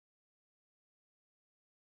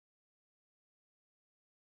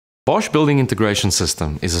Bosch Building Integration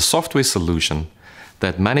System is a software solution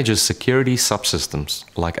that manages security subsystems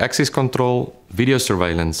like access control, video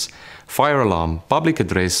surveillance, fire alarm, public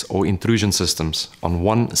address or intrusion systems on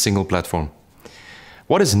one single platform.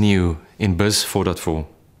 What is new in BIS 4.4?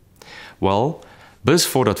 Well, BIS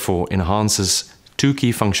 4.4 enhances two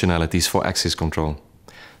key functionalities for access control: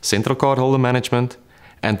 central cardholder management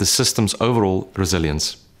and the system's overall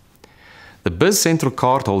resilience. The BIS Central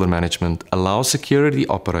Cardholder Management allows security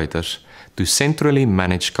operators to centrally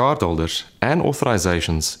manage cardholders and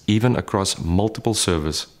authorizations even across multiple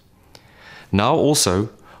servers. Now also,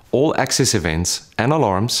 all access events and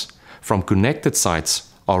alarms from connected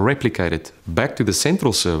sites are replicated back to the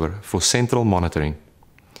central server for central monitoring.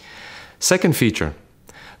 Second feature,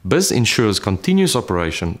 BIS ensures continuous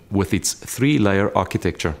operation with its three-layer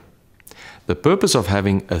architecture. The purpose of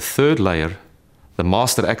having a third layer, the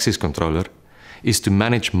master access controller, is to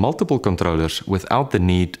manage multiple controllers without the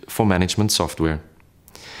need for management software.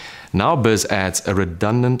 Now BIS adds a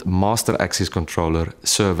redundant master access controller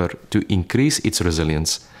server to increase its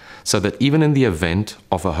resilience, so that even in the event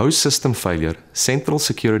of a host system failure, central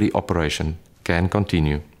security operation can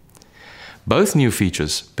continue. Both new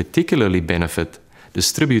features particularly benefit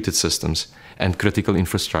distributed systems and critical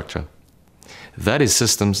infrastructure. That is,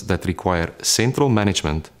 systems that require central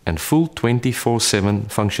management and full 24/7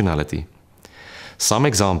 functionality. Some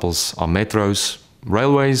examples are metros,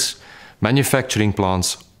 railways, manufacturing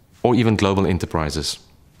plants, or even global enterprises.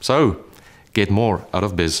 So, get more out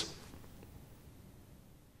of BIS.